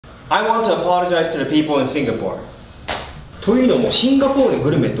I want to apologize to the people in Singapore. というのもシンガポールのグ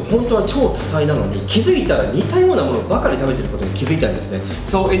ルメって本当は超多彩なのに気づいたら似たようなものばかり食べてることに気づいたんですね。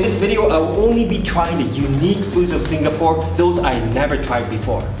So in this video, I will only be trying the unique foods of Singapore, those I never tried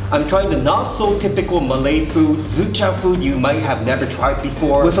before. I'm trying the not so typical Malay food, Zucha food you might have never tried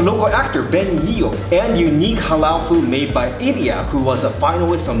before, with a local actor, Ben Yeo, and unique halal food made by Ilya, who was a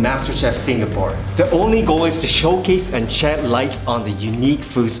finalist on MasterChef Singapore. The only goal is to showcase and shed light on the unique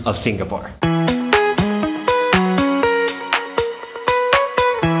foods of Singapore.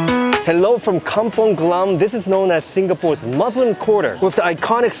 Hello from Kampong Glam. This is known as Singapore's Muslim Quarter, with the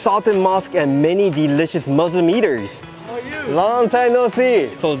iconic Sultan Mosque and many delicious Muslim eaters. How are you? Long time no see.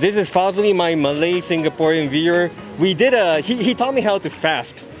 So this is Fazli, my Malay Singaporean viewer. We did he taught me how to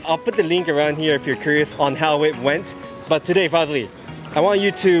fast. I'll put the link around here if you're curious on how it went. But today, Fazli, I want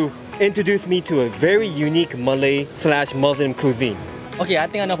you to introduce me to a very unique Malay/Muslim cuisine. Okay, I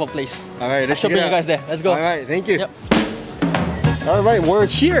think I know of a place. Alright, I'll show you guys there. Let's go. Alright, thank you. Yep. Alright, we're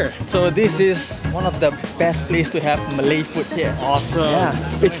here. So this is one of the best places to have Malay food here. Awesome.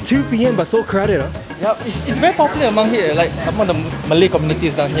 Yeah. It's 2 p.m. but so crowded, huh? Yep, it's very popular among here, like among the Malay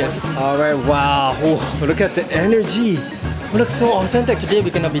communities down here. So Alright, wow. Oh, look at the energy. It looks so authentic. today we're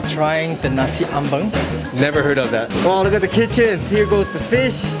gonna be trying the Nasi Ambeng. Never heard of that. Oh, look at the kitchen. Here goes the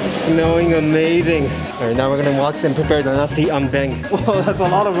fish. Smelling amazing. Alright, now we're gonna watch them prepare the Nasi Ambeng. Whoa, that's a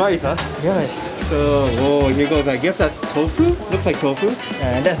lot of rice, huh? Yeah. So, whoa, here goes, I guess that's tofu? Looks like tofu.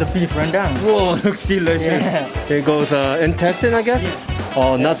 And that's the beef rendang. Whoa, looks delicious. Yeah. Here goes intestine, I guess? Yes.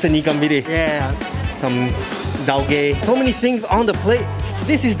 Oh, nuts and ikan biri. Yeah. Some daoge. So many things on the plate.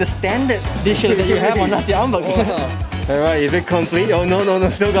 This is the standard dishes that you have on Nasi Ambeng. Wow. Alright, is it complete? Oh, no,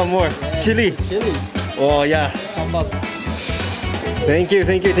 still got more. Yeah. Chili. Chili. Oh, yeah. Sambal. Thank you,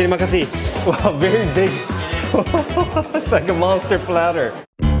 terima kasih. Wow, very big. It's like a monster platter.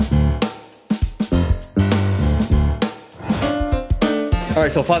 Alright,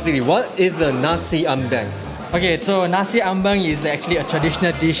 so Fazli, what is the Nasi Ambeng? Okay, so Nasi Ambeng is actually a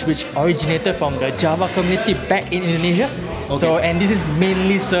traditional dish which originated from the Java community back in Indonesia. Okay. So, and this is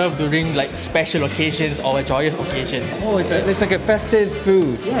mainly served during like special occasions or a joyous occasion. Oh, it's like a festive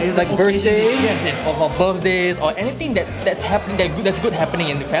food. Yeah, it's like birthday. Yes, or for birthdays or anything that's happening that's good happening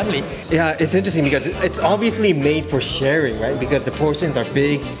in the family. Yeah, it's interesting because it's obviously made for sharing, right? Because the portions are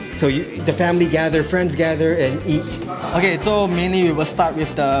big, so the family gather, friends gather, and eat. Okay, so mainly we will start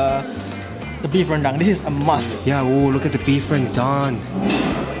with the beef rendang. This is a must. Yeah, oh, look at the beef rendang.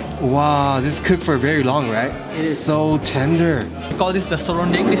 Wow, this is cooked for very long, right? It is. So tender. We call this the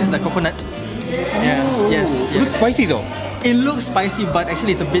serunding. This is the coconut. Yes. It looks spicy though. It looks spicy, but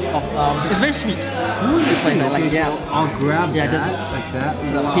actually it's a bit of it's very sweet. It's spicy, like yeah. I'll grab that, just like that.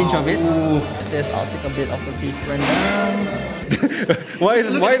 Just a pinch of it. Ooh. This, I'll take a bit of the beef rendang. why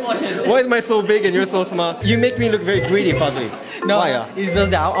is mine so big and you're so small? You make me look very greedy, Fazli. No, why? it's just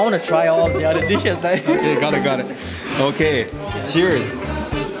that I want to try all the other dishes. Okay, got it. Okay, cheers.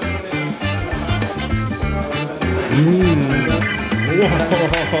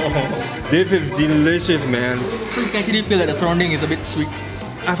 Whoa. This is delicious, man. So you can actually feel that the surrounding is a bit sweet.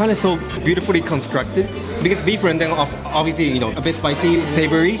 I find it so beautifully constructed because beef rendang obviously a bit spicy,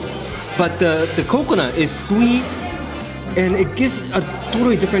 savory, but the coconut is sweet and it gives a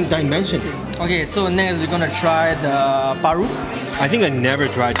totally different dimension. Okay, so next we're gonna try the paru. I think I never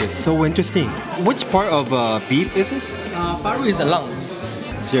tried this. So interesting. Which part of beef is this? Paru is the lungs.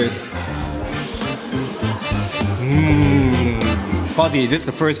 Cheers. Fuzzy, this is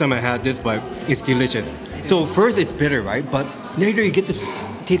the first time I had this, but it's delicious. So first it's bitter, right? But later you get to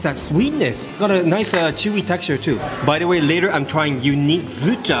taste that sweetness. Got a nice chewy texture too. By the way, later I'm trying unique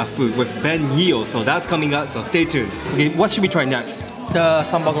Zucha food with Ben Yeo, so that's coming up, so stay tuned. Okay, what should we try next? The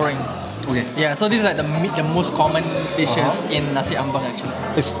sambal goreng. Okay. Yeah, so this is like the most common dishes in Nasi Ambeng actually.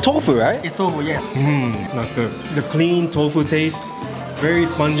 It's tofu, right? It's tofu, yeah. That's good. The clean tofu taste. Very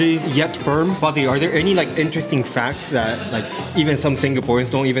spongy, yet firm. Fuzzy, are there any interesting facts that even some Singaporeans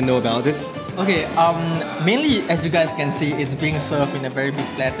don't even know about this? Okay, mainly as you guys can see, it's being served in a very big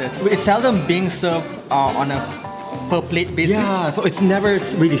platter. It's seldom being served on a per plate basis. Yeah, so it's never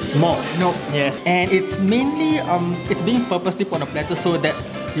really small. No, yes. And it's mainly, it's being purposely put on a platter so that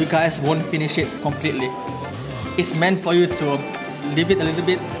you guys won't finish it completely. It's meant for you to leave it a little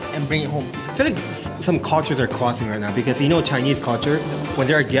bit and bring it home. I feel like some cultures are crossing right now because Chinese culture, when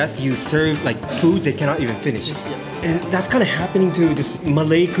there are guests, you serve foods they cannot even finish. Yeah. And that's kind of happening to this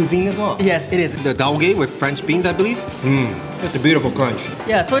Malay cuisine as well. Yes, it is. The daoge with French beans, I believe. It's a beautiful crunch.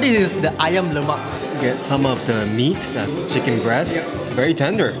 Yeah, so this is the ayam lemak. Get some of the meat, that's chicken breast. Yep. It's very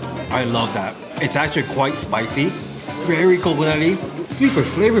tender. I love that. It's actually quite spicy, very coconutty, super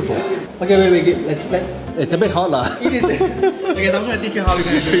flavorful. Okay, wait. Let's It's a bit hot lah. eat it. Okay, so I'm gonna teach you how we're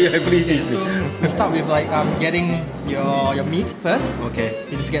gonna do it. Yeah, please teach me. So we start with like getting your meat first. Okay.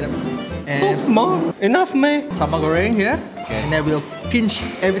 You just get it. So And small. Enough, man. sambal goreng here. Okay. And then we'll pinch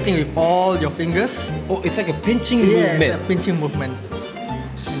everything with all your fingers. Oh, it's like a pinching Yeah, movement. it's a pinching movement.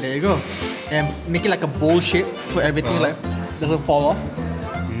 And there you go. And make it like a bowl shape so everything like doesn't fall off.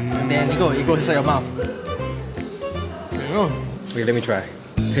 And then it goes inside your mouth. There you go. Wait, let me try.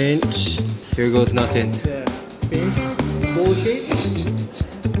 Pinch. Here goes nothing. Yeah. Pinch. Bowl shape.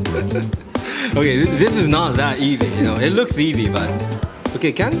 Okay, this is not that easy, you know. It looks easy, but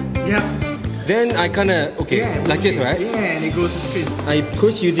okay, can? Yeah. Then I kinda like this, right? Yeah, and it goes straight. I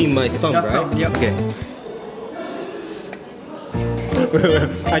push using my thumb, Your right? thumb, yep. Okay.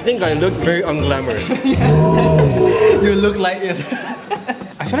 I think I look very unglamorous. You look like this.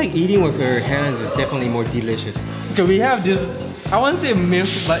 I feel like eating with your hands is definitely more delicious. Okay, we have this. I won't say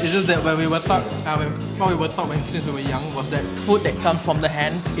myth, but it's just that when we were taught, since we were young, was that food that comes from the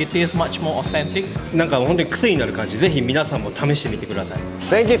hand, it tastes much more authentic. なんか本当に癖になる感じ。ぜひ皆さんも試してみてください。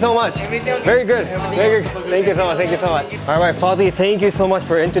Thank you so much. Very good. Very good. Thank you so much. Thank you so much. All right, Fozzie, thank you so much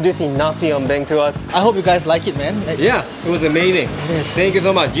for introducing Nasi Ambeng to us. I hope you guys like it, man. Yeah, it was amazing. Yes. Thank you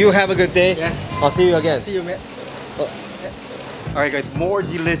so much. You have a good day. Yes. I'll see you again. See you, man. All right, guys, more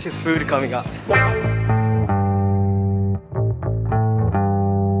delicious food coming up.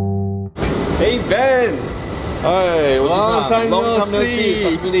 Hey Ben! Hi, Long time no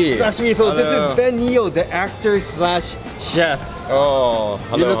see. see. Especially, so this Hello. is Ben Yeo, the actor slash chef. Oh,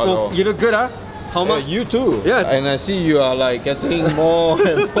 hello. You look good, huh? How much? You too. Yeah. And I see you are like getting more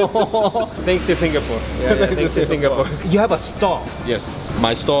and more. Thanks to Singapore. Thanks to Singapore. You have a stall. Yes,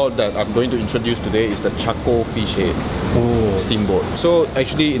 my stall that I'm going to introduce today is the Charcoal Fish Head Steamboat. So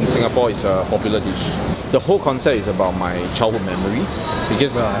actually in Singapore it's a popular dish. The whole concept is about my childhood memory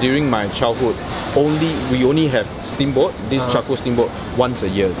because during my childhood we only have steamboat, this charcoal steamboat once a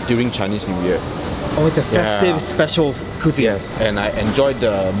year during Chinese New Year. Oh, it's a festive, special cuisine. Yes, and I enjoyed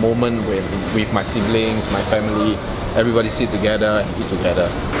the moment with my siblings, my family, everybody sit together, eat together.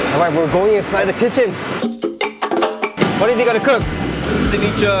 Alright, we're going inside the kitchen. What is he gonna cook?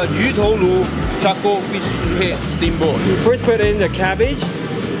 Signature Yu Tou Lu Charcoal Fish Head Steamboat. You first put in the cabbage,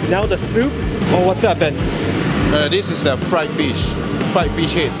 now the soup. Oh, what's up, Ben? This is the fried fish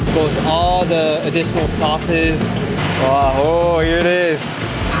head. Goes all the additional sauces. Wow, oh, here it is.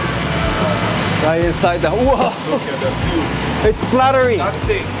 Right inside the, whoa! Look at the view. It's flattering.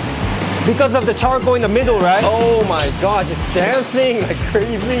 Dancing. Because of the charcoal in the middle, right? Oh my gosh, it's dancing like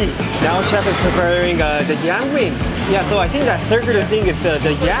crazy. Now chef is preparing the yam wing. Yeah, so I think that circular thing is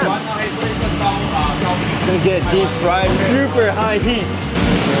the yam. It's gonna get deep fried, super high heat.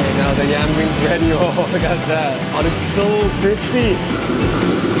 Okay, now the yam wing's ready. Oh, look at that. Oh, it's so crispy.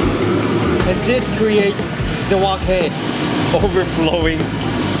 And this creates the wok hei, overflowing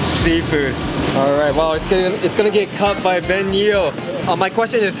seafood. All right, well, it's gonna get cut by Ben Yeo. My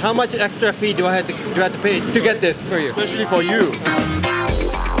question is, how much extra fee do I have to pay to get this for you? Especially for you.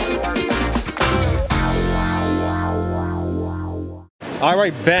 All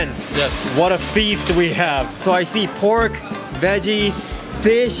right, Ben. Yes. What a feast we have. So I see pork, veggies,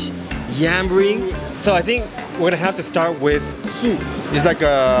 fish, yam ring. So I think we're gonna have to start with soup. It's like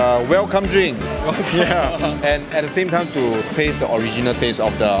a welcome drink. Yeah. And at the same time to taste the original taste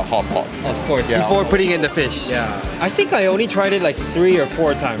of the hot pot. Of course, Yeah. before putting in the fish. Yeah. I think I only tried it like 3 or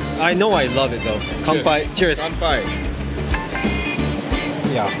 4 times. I know I love it though. Kanpai. Cheers. Kanpai.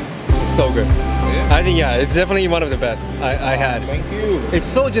 Yeah, it's so good. Yeah. I think, yeah, it's definitely one of the best I had. Thank you. It's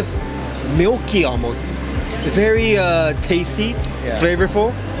so just milky almost. It's very tasty, Yeah.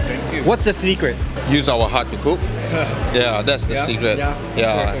 flavorful. Thank you. What's the secret? Use our heart to cook. Yeah, that's the secret.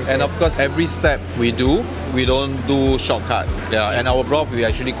 Yeah. And of course, every step we do, we don't do shortcut. Yeah, and our broth, we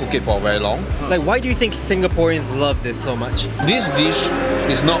actually cook it for very long. Like, why do you think Singaporeans love this so much? This dish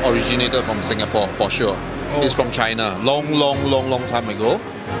is not originated from Singapore, for sure. It's from China, long time ago,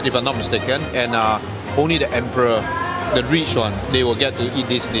 if I'm not mistaken. And only the emperor, the rich one, they will get to eat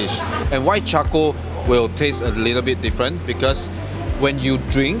this dish. And why charcoal will taste a little bit different? Because when you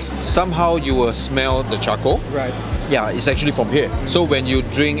drink, somehow you will smell the charcoal. Right. Yeah, it's actually from here. So when you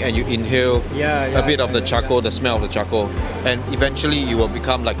drink and you inhale a bit of the charcoal, the smell of the charcoal, and eventually it will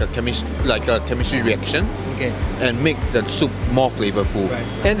become like a chemistry reaction. Okay. And make the soup more flavorful. Right.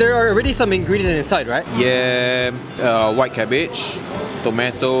 And there are already some ingredients inside, right? Yam, white cabbage,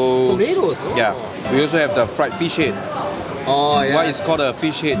 tomatoes. Tomatoes? Oh. Yeah. We also have the fried fish head. Oh, yeah. Why it's called a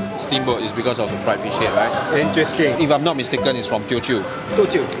fish head steamboat is because of the fried fish head, right? Interesting. If I'm not mistaken, it's from Teochew.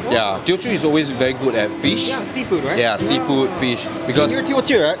 Teochew. Yeah, Teochew is always very good at fish. Yeah, seafood, right? Yeah, seafood, fish. Because You're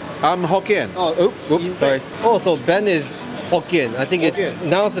Teochew, right? I'm Hokkien. Oh, oops, sorry. Oh, so Ben is Hokkien. I think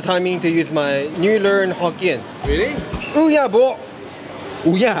now's the timing to use my new learned Hokkien. Really? Ooh yeah, bo.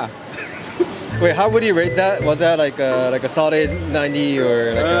 Oh yeah. Wait, how would you rate that? Was that like a solid 90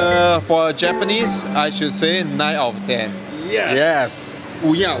 or like a... For a Japanese, I should say 9 out of 10. Yeah. Yes.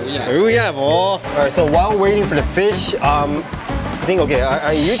 Oh yeah, oh yeah. Ooh yeah, bo. Alright, so while waiting for the fish, I think, okay,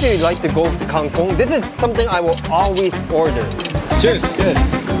 I usually like to go to kangkong. This is something I will always order. Cheers. Good.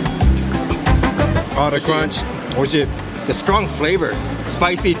 Oh, the crunch. Ojisan. The strong flavor.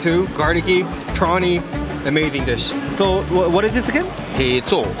 Spicy too, garlicky, prawny, amazing dish. So, what is this again?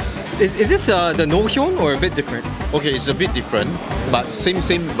 Heizhou. Is this the no-hyun or a bit different? Okay, it's a bit different, but same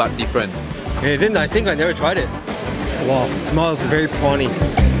but different. Yeah, then I think I never tried it. Wow, it smells very prawny.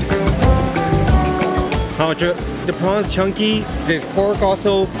 The prawn's chunky, the pork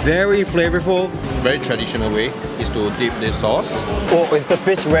also very flavorful. Very traditional way is to dip this sauce. Oh, is the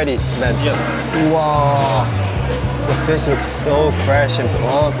fish ready, man? Yes. Wow, the fish looks so fresh and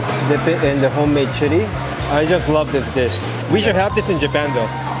plump. Dip it in the homemade chili. I just love this dish. We should have this in Japan though.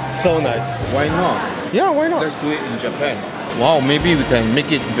 So nice. Why not? Yeah, why not? Let's do it in Japan. Wow, maybe we can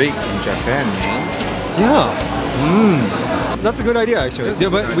make it big in Japan, man. Yeah. That's a good idea actually. Yeah,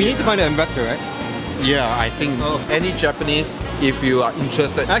 but we need to find an investor, right? Yeah, I think any Japanese, if you are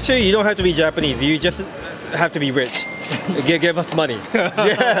interested. Actually, you don't have to be Japanese. You just have to be rich. Give us money.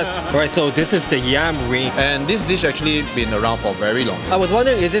 Yes. Alright, so this is the yam ring. And this dish actually been around for very long. I was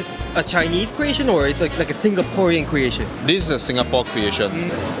wondering, is this a Chinese creation or it's like a Singaporean creation? This is a Singapore creation.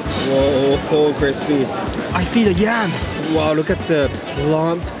 Whoa, so crispy. I see the yam. Wow, look at the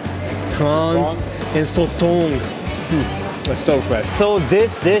plump prawns and sotong. It's so fresh. So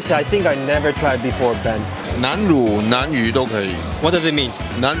this dish, I think I never tried before, Ben. 南乳、南鱼都可以。 What does it mean?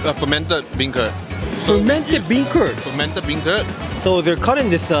 Fermented bean curd. Fermented bean curd. Fermented bean curd. So they're cut in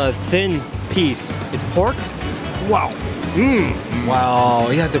this thin piece. It's pork. Wow. Wow.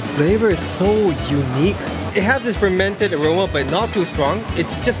 Yeah, the flavor is so unique. It has this fermented aroma, but not too strong.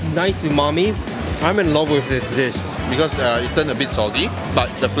 It's just nice umami. I'm in love with this dish. Because it turned a bit salty, but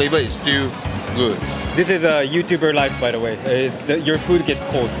the flavor is still good. This is a YouTuber life, by the way. Your food gets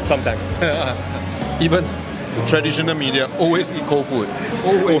cold sometimes. Even traditional media always eat cold food.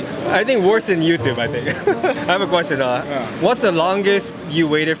 Always. I think worse than YouTube, I think. I have a question. What's the longest you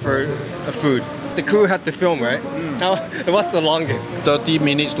waited for a food? The crew had to film, right? What's the longest? 30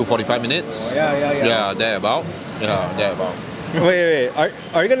 minutes to 45 minutes. Yeah, thereabout. Yeah, thereabout. Wait.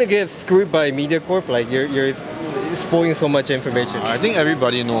 Are you gonna get screwed by Mediacorp? Like you're spoiling so much information. I think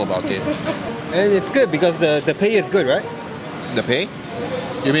everybody know about it. And it's good because the pay is good, right? The pay?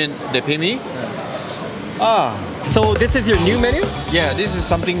 You mean they pay me? So this is your new menu? Yeah, this is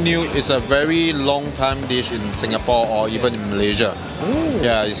something new. It's a very long time dish in Singapore or even in Malaysia. Ooh.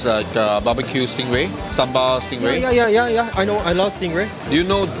 Yeah, it's like barbecue stingray, sambal stingray. Yeah. I know, I love stingray. Do you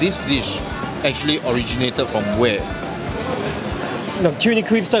know this dish actually originated from where? なんか急に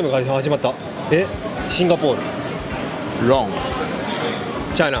クイズタイムが始まった。シンガポール。 Wrong.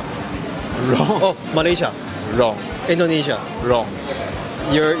 China. Wrong. Oh, Malaysia. Wrong. Indonesia. Wrong.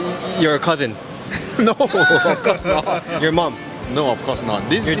 Your cousin. No, of course not. Your mom. No, of course not.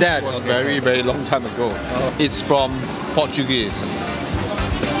 This Your dad was very, very long time ago. It's from Portuguese.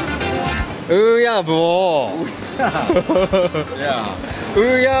 Ooh bro. Yeah.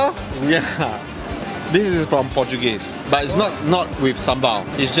 Ooh Yeah. This is from Portuguese, but it's not with sambal.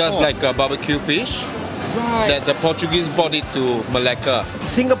 It's just like a barbecue fish. Right. That the Portuguese brought it to Malacca.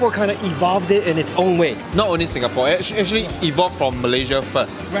 Singapore kind of evolved it in its own way. Not only Singapore, it actually evolved from Malaysia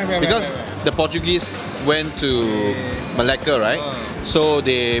first. Because the Portuguese went to Malacca, right? So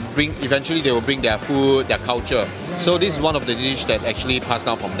eventually they will bring their food, their culture. So this is one of the dishes that actually passed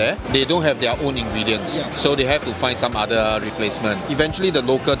down from there. They don't have their own ingredients, so they have to find some other replacement. Eventually the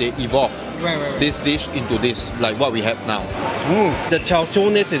local, they evolve this dish into this, like what we have now. The chow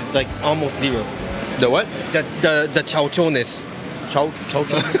chowness is like almost zero. The what? The chow chowness. Chow chow.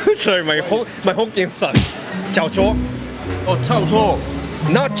 Sorry, my Hokkien sucks. Chow chow. Oh, chow chow.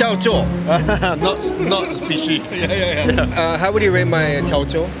 Not chow chow. not fishy. Yeah. How would you rate my chow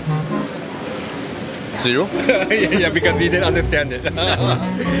chow? 0. Yeah, because you didn't understand it.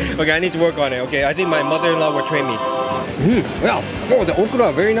 Okay, I need to work on it. Okay, I think my mother-in-law will train me. Wow. Oh, the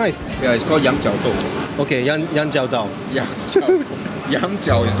okra, very nice. Yeah, it's called yang jiao dou. Okay, yang jiao dao. Yang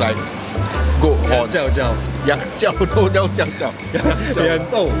jiao is like goat horn. Yang jiao dou, yang jiao jiao.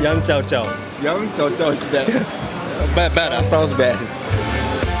 Yang jiao jiao. Yang jiao jiao is that. Bad. Sounds bad.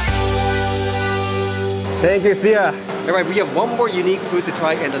 Thank you, see ya. Alright, we have one more unique food to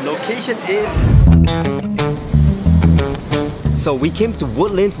try and the location is... So we came to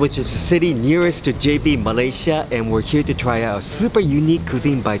Woodlands, which is the city nearest to JB, Malaysia, and we're here to try out a super unique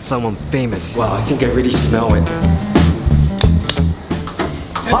cuisine by someone famous. Wow, I think I really smell it.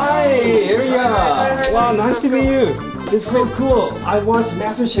 Hi, Ilya! Wow, nice to meet you. It's so cool. I watched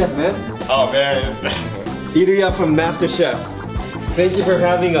MasterChef, man. Oh man. Ilya from MasterChef. Thank you for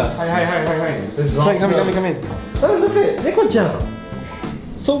having us. Hi. This is Come in. Oh, look at Neko-chan.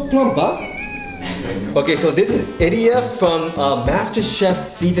 So plump, huh? Okay, so this is Ilya from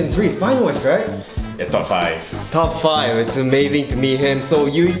MasterChef Season 3, finalist, right? Yeah, top 5. Top 5, it's amazing to meet him. So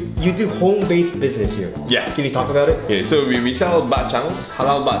you do home-based business here? Yeah. Can you talk about it? Okay, so we sell Bak Changs,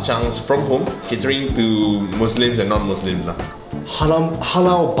 halal Bak Changs from home, catering to Muslims and non-Muslims.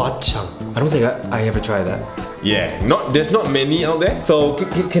 Halal Bak Chang. I don't think I ever tried that. Yeah, there's not many out there. So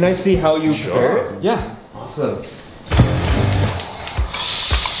can I see how you prepare it? Yeah. Awesome.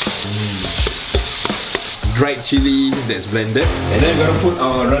 Dried chili that's blended. And then we're gonna put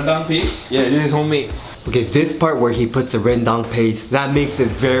our rendang paste. Yeah, this is homemade. Okay, this part where he puts the rendang paste, that makes it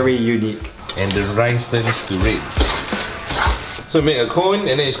very unique. And the rice turns to red. So make a cone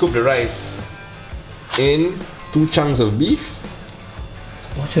and then you scoop the rice in 2 chunks of beef.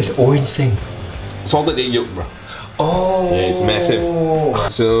 What's this orange thing? Salted egg yolk, bro. Oh! Yeah, it's massive.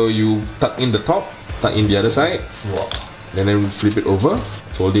 So you tuck in the top, tuck in the other side. Wow. And then flip it over,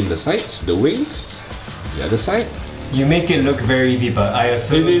 fold in the sides, the wings, the other side. You make it look very easy, but I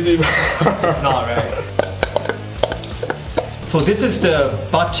assume it's not, right? So this is the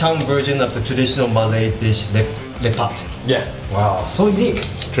Bak Chang version of the traditional Malay dish, lepat. Yeah. Wow, so unique.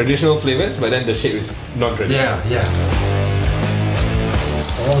 Traditional flavors, but then the shape is non-traditional. Yeah.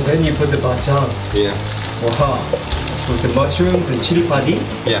 Oh, then you put the Bak Chang. Yeah. Wow. With the mushrooms and chili padi.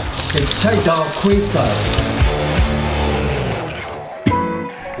 Yeah. It's chai dao kueh style.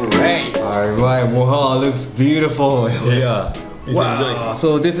 Alright. Alright, wow, looks beautiful. Yeah. Wow.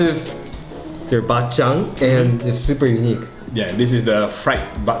 So this is your Bak Chang and it's super unique. Yeah, this is the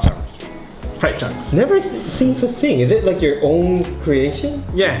fried Bak Changs. Fried chunks. Never seen such thing. Is it like your own creation?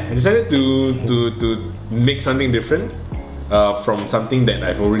 Yeah, I decided to make something different from something that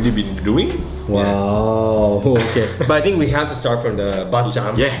I've already been doing. Wow. Okay. But I think we have to start from the Bak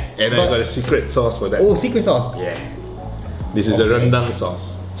Chang. Yeah, and I got a secret sauce for that. Oh, secret sauce. Yeah. This is a rendang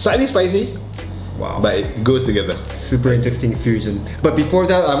sauce. Slightly spicy. Wow. But it goes together. Super interesting fusion. But before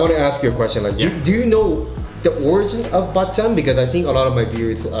that, I want to ask you a question. Like, do you know the origin of Bak Chang? Because I think a lot of my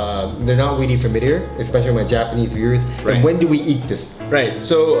viewers, they're not really familiar, especially my Japanese viewers. Right. And when do we eat this? Right,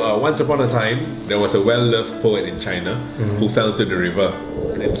 so once upon a time, there was a well-loved poet in China who fell to the river.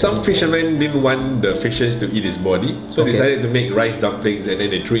 And some fishermen didn't want the fishes to eat his body, so they decided to make rice dumplings and then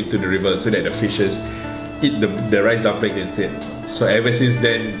they threw it to the river so that the fishes eat the rice dumplings instead. So ever since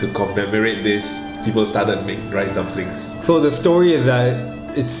then, to commemorate this, people started making rice dumplings. So the story is that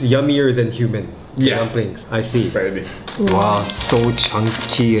it's yummier than human dumplings. I see. Right. Wow, so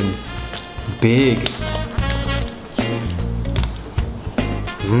chunky and big.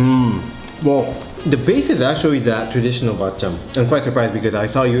 Well, the base is actually that traditional Bak Chang. I'm quite surprised because I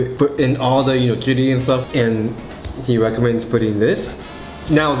saw you put in all the chili and stuff, and he recommends putting this.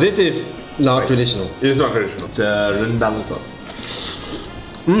 Now this is not traditional. It's not traditional. It's a rendang sauce.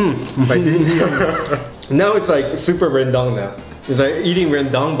 Spicy. Now it's like super rendang now. It's like eating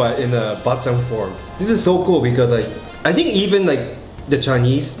rendang but in a Bak Chang form. This is so cool because like I think even like the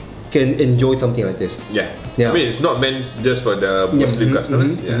Chinese can enjoy something like this. Yeah. Yeah. I mean, it's not meant just for the Muslim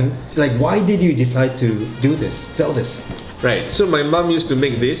customers. Like, why did you decide to do this, sell this? Right. So my mom used to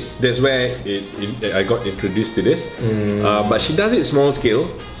make this. That's where I got introduced to this. But she does it small scale.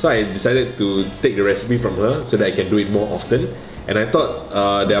 So I decided to take the recipe from her so that I can do it more often. And I thought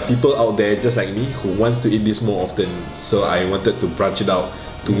there are people out there just like me who wants to eat this more often. So I wanted to branch it out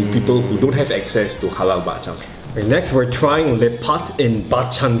to people who don't have access to halal Bak Chang. Okay, next we're trying lepat in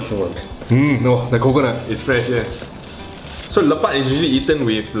Bak Chang form. No, the coconut. It's fresh, yeah. So lepat is usually eaten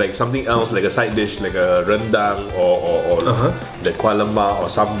with like something else, like a side dish, like a rendang or the kuah lemak or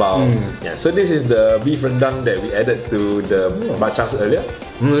sambal. Yeah. So this is the beef rendang that we added to the Bak Changs earlier.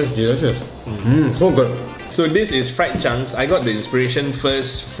 It's delicious. So good. So this is fried chunks. I got the inspiration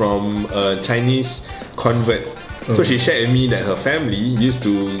first from a Chinese convert. So she shared with me that her family used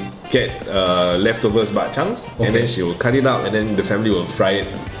to get leftovers Bak Changs and then she will cut it out and then the family will fry it.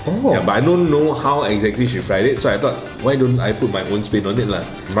 Yeah, but I don't know how exactly she fried it, so I thought, why don't I put my own spin on it lah?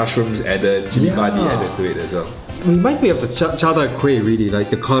 Mushrooms added, chili padi added to it as well. reminds me of the chada kueh, really, like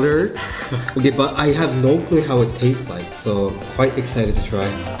the color. Okay, but I have no clue how it tastes like, so quite excited to try.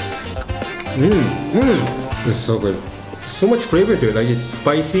 It's so good. So much flavor to it, like it's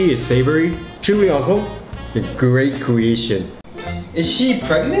spicy, it's savory. Chewy also. A great creation. Is she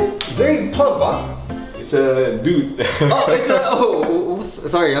pregnant? Very plump, huh? It's a dude.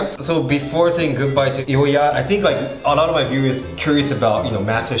 Sorry, huh? So before saying goodbye to Ilya, I think like a lot of my viewers curious about, you know,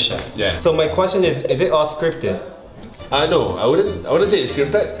 MasterChef. Yeah. So my question is it all scripted? No, I wouldn't say it's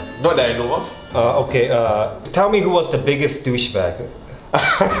scripted. Not that I know of. Okay, tell me who was the biggest douchebag?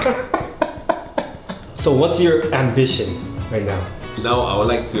 So what's your ambition right now? Now I would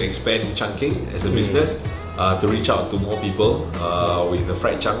like to expand chunking as a business, to reach out to more people with the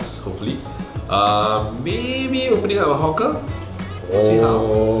fried chunks, hopefully. Maybe opening up a hawker. See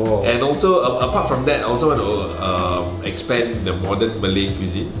how. And also, apart from that, I also want to expand the modern Malay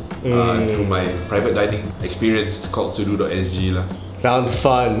cuisine through my private dining experience called sudu.sg lah. Sounds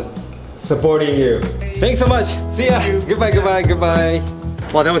fun. Supporting you. Thanks so much. See ya. Goodbye.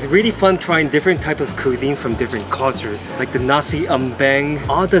 Well, that was really fun trying different types of cuisines from different cultures, like the Nasi Ambeng,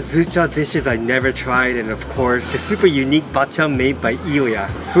 all the Zucha dishes I never tried, and of course, the super unique Bak Chang made by Ilya.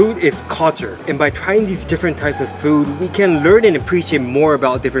 Food is culture, and by trying these different types of food, we can learn and appreciate more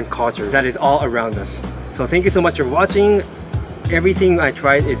about different cultures that is all around us. So thank you so much for watching. Everything I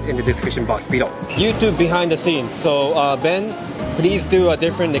tried is in the description box below. YouTube behind the scenes. So Ben, please do a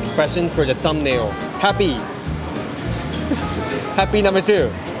different expression for the thumbnail. Happy. Happy number 2.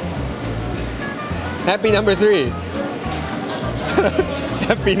 Happy number 3.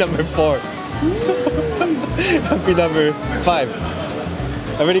 Happy number 4. Happy number 5.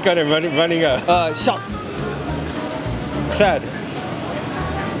 I'm already kind of running out. Shocked. Sad.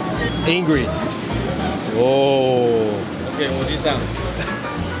 Angry. Whoa. Okay, Ojisan.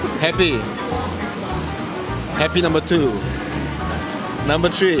 Happy. Happy number 2. Number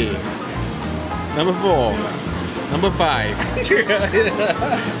 3. Number 4. Number 5.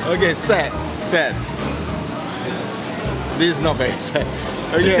 Okay, sad. This is not very sad.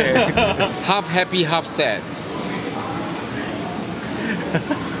 Okay. Half happy, half sad.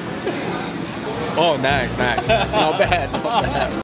 Oh, nice. Not bad.